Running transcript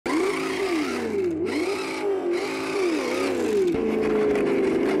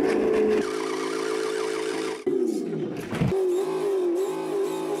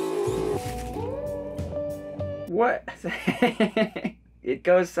It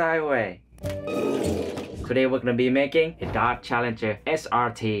goes sideways. Today we're gonna be making a Dodge Challenger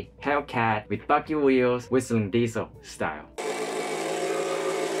SRT Hellcat with Buggy wheels whistling diesel style.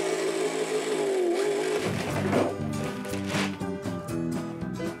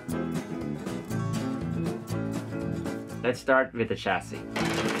 Let's start with the chassis.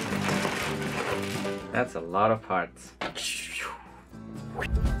 That's a lot of parts.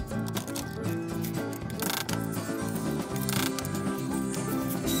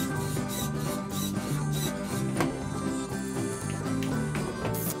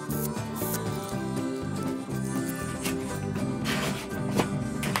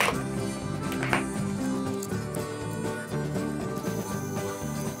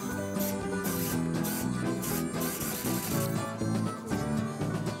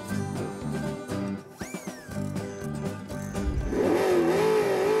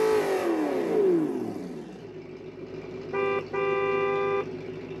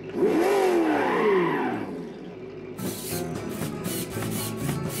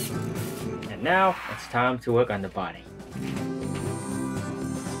 Now it's time to work on the body.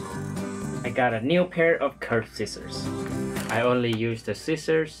 I got a new pair of curved scissors. I only use the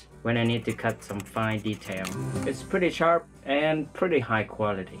scissors when I need to cut some fine detail. It's pretty sharp and pretty high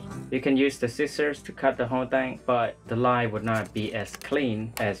quality. You can use the scissors to cut the whole thing, but the line would not be as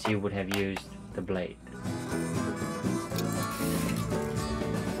clean as you would have used the blade.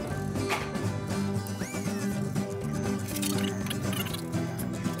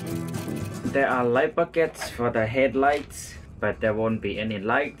 There are light buckets for the headlights, but there won't be any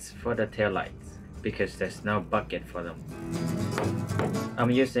lights for the taillights because there's no bucket for them.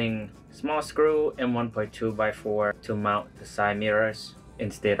 I'm using small screw and 1.2x4 to mount the side mirrors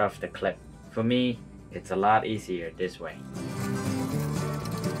instead of the clip. For me, it's a lot easier this way.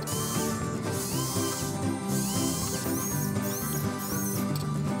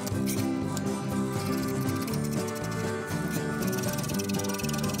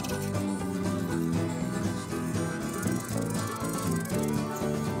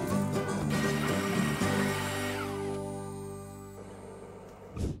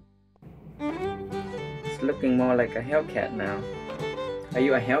 Looking more like a Hellcat now. Are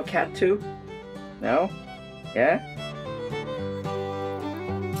you a Hellcat too? No? Yeah?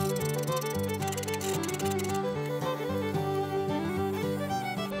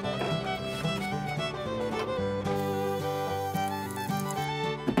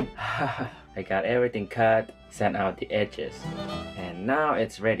 I got everything cut, sand out the edges, and now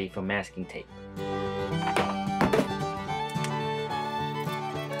it's ready for masking tape.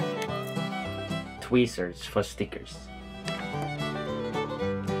 Tweezers for stickers.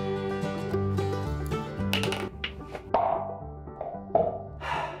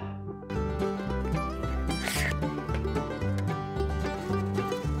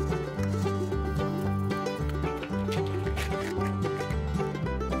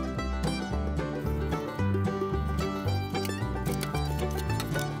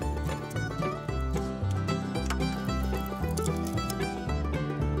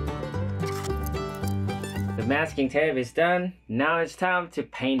 The masking tape is done. Now it's time to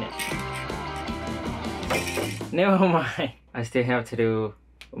paint it. Never mind. I still have to do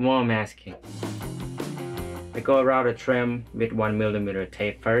more masking. I go around the trim with 1mm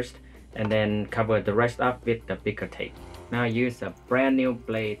tape first and then cover the rest up with the bigger tape. Now use a brand new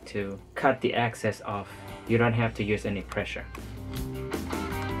blade to cut the excess off. You don't have to use any pressure.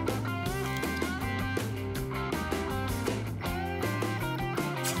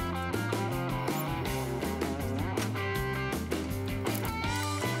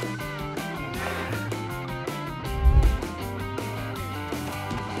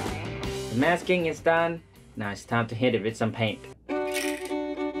 The masking is done. Now it's time to hit it with some paint.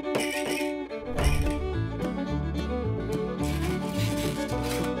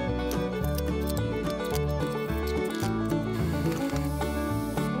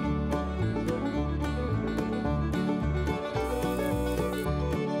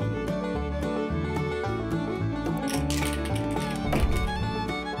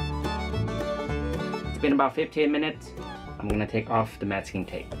 It's been about 15 minutes. I'm gonna take off the masking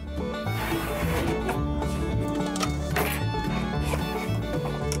tape.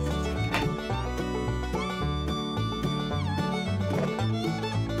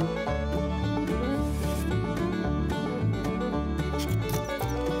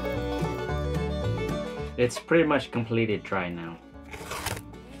 It's pretty much completely dry now.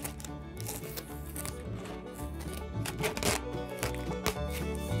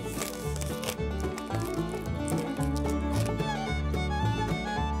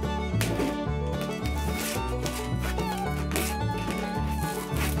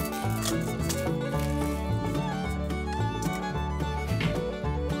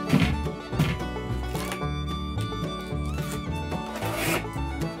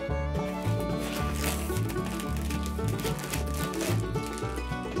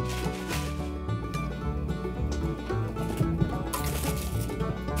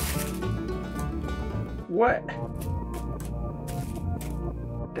 What?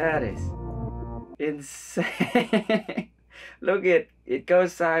 That is insane. Look it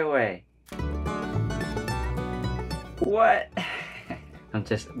goes sideways. What? I'm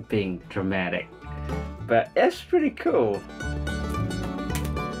just being dramatic, but it's pretty cool.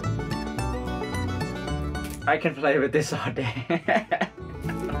 I can play with this all day.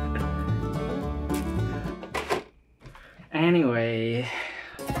 Anyway,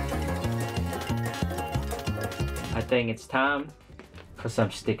 I think it's time for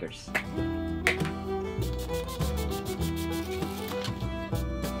some stickers.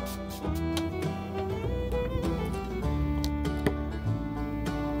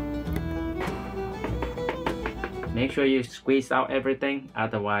 Make sure you squeeze out everything,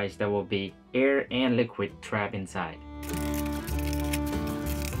 otherwise there will be air and liquid trapped inside.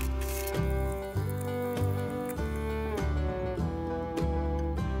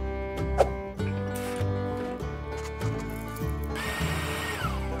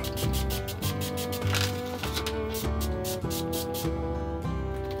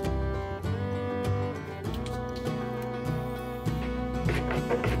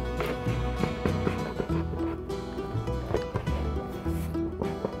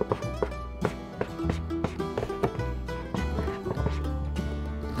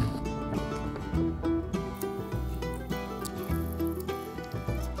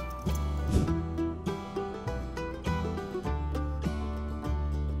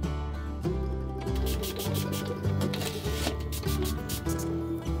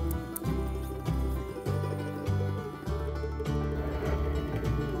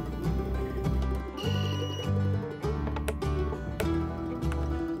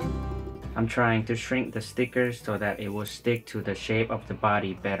 I'm trying to shrink the stickers so that it will stick to the shape of the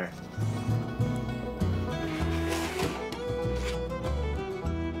body better.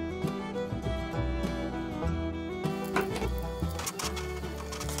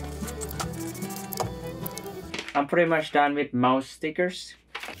 I'm pretty much done with most stickers.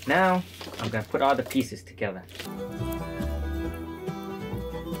 Now I'm gonna put all the pieces together.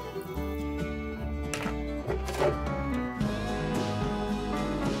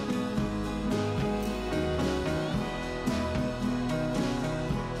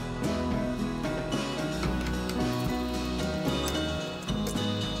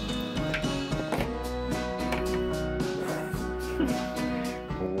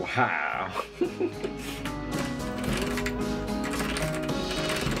 Wow.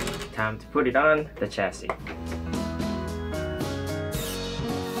 Time to put it on the chassis.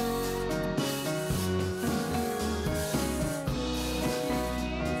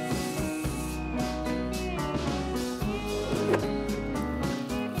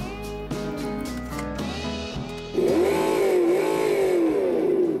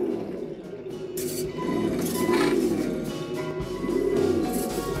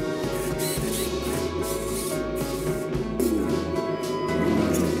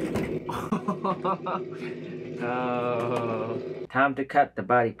 Oh, time to cut the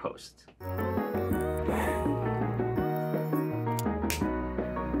body post.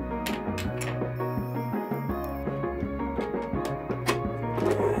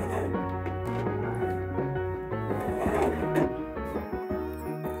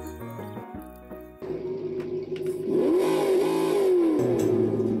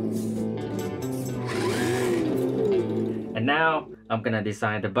 And now I'm gonna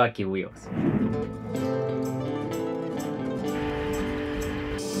design the Buggy wheels.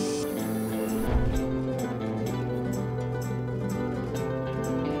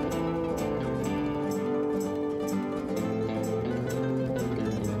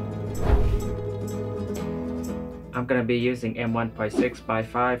 I'm gonna be using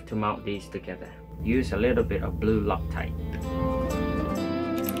M1.6x5 to mount these together. Use a little bit of blue Loctite.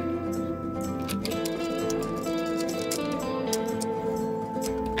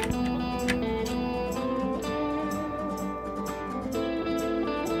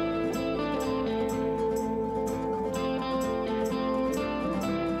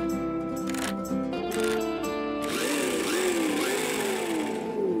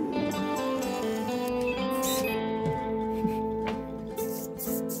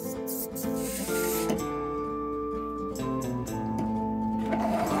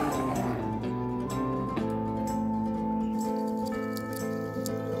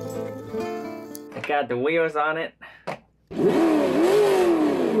 Got the wheels on it.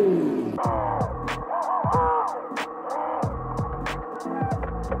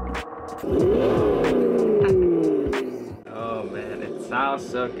 Oh man, it sounds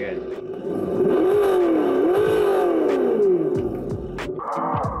so good.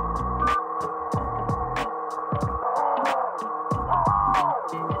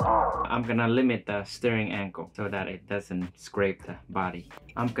 I'm gonna limit the steering angle so that it doesn't scrape the body.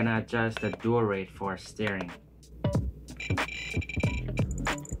 I'm gonna adjust the dual rate for steering.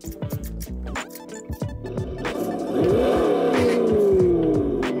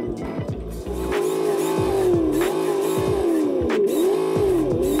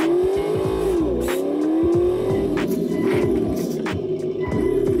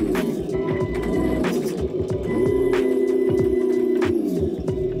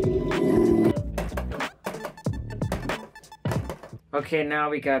 Okay, now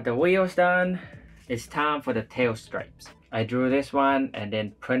we got the wheels done. It's time for the tail stripes. I drew this one and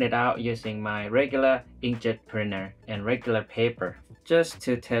then printed out using my regular inkjet printer and regular paper just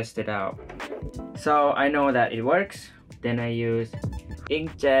to test it out. So I know that it works. Then I use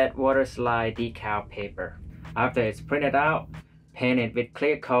inkjet Waterslide decal paper. After it's printed out, paint it with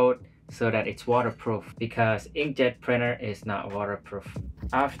clear coat so that it's waterproof because inkjet printer is not waterproof.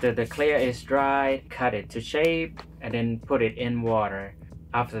 After the clear is dried, cut it to shape and then put it in water.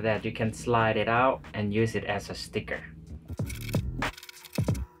 After that, you can slide it out and use it as a sticker.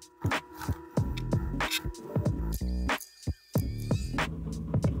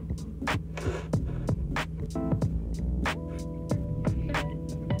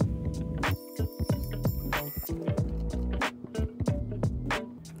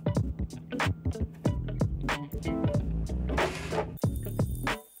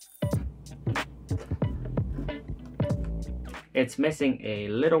 It's missing a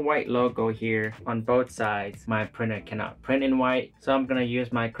little white logo here on both sides. My printer cannot print in white, so I'm gonna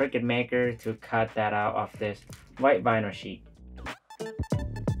use my Cricut Maker to cut that out of this white vinyl sheet.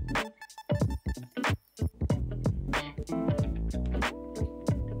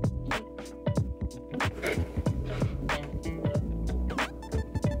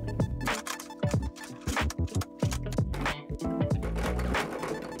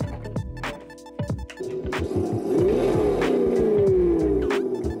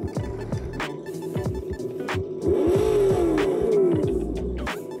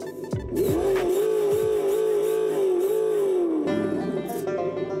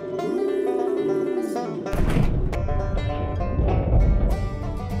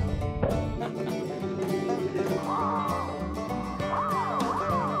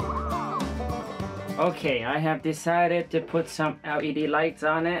 Okay, I have decided to put some LED lights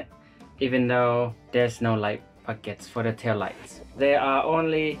on it, even though there's no light buckets for the tail lights. There are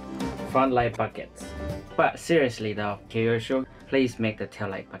only front light buckets. But seriously though, Kyosho, please make the tail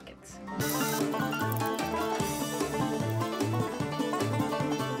light buckets.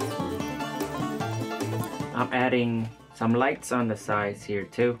 I'm adding some lights on the sides here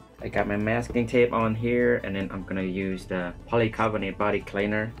too. I got my masking tape on here, and then I'm gonna use the polycarbonate body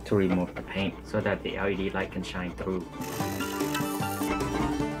cleaner to remove the paint so that the LED light can shine through.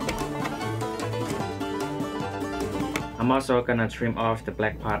 I'm also gonna trim off the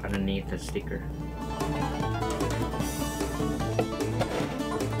black part underneath the sticker.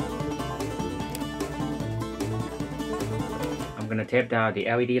 I'm gonna tape down the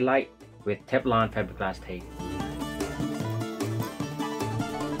LED light with Teflon fiberglass tape.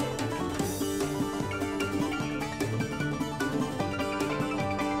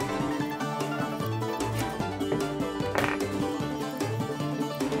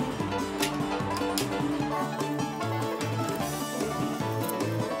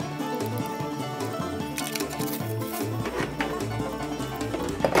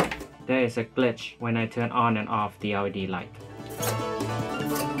 There is a glitch when I turn on and off the LED light.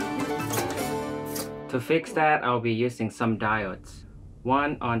 To fix that, I'll be using some diodes.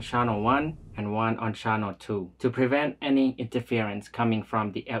 One on channel 1 and one on channel 2 to prevent any interference coming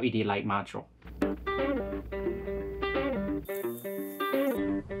from the LED light module.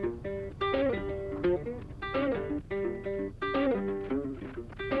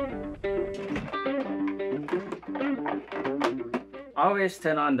 Always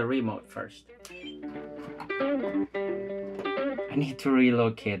turn on the remote first. I need to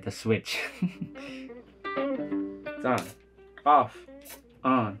relocate the switch. It's on, off,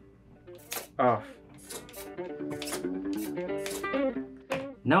 on, off.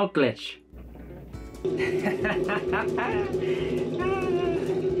 No glitch.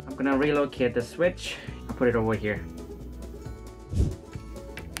 I'm gonna relocate the switch. I'll put it over here.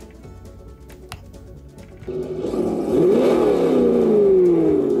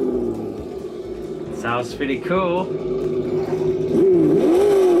 Sounds pretty cool.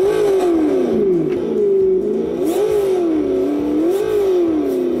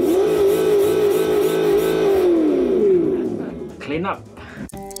 Clean up.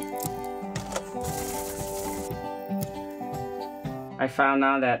 I found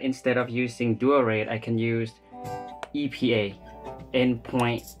out that instead of using dual rate, I can use EPA End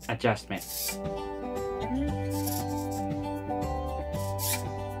Point Adjustment.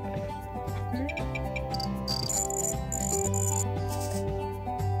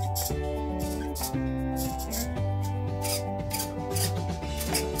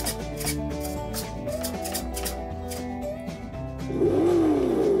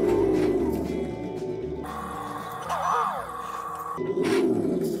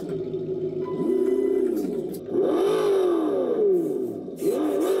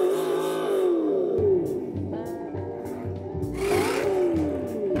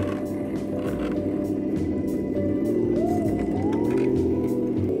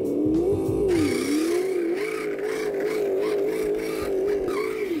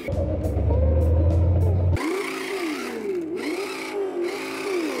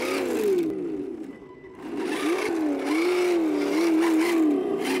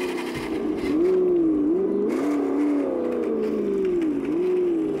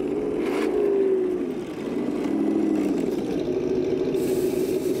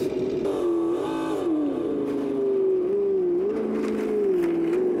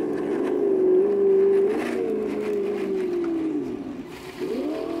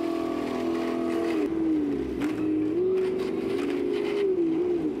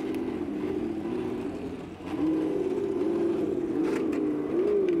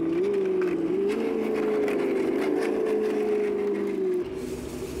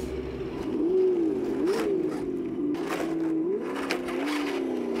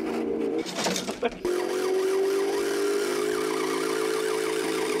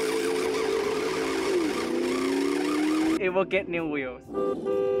 It will get new wheels.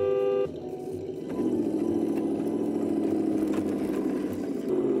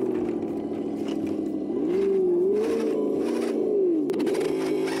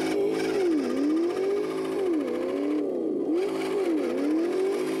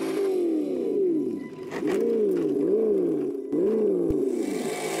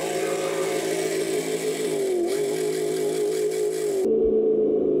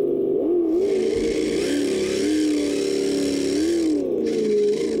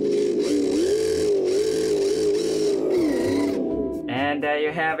 And there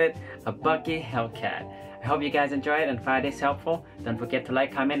you have it, a Buggy Hellcat. I hope you guys enjoyed and find this helpful. Don't forget to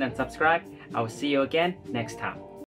like, comment, and subscribe. I will see you again next time.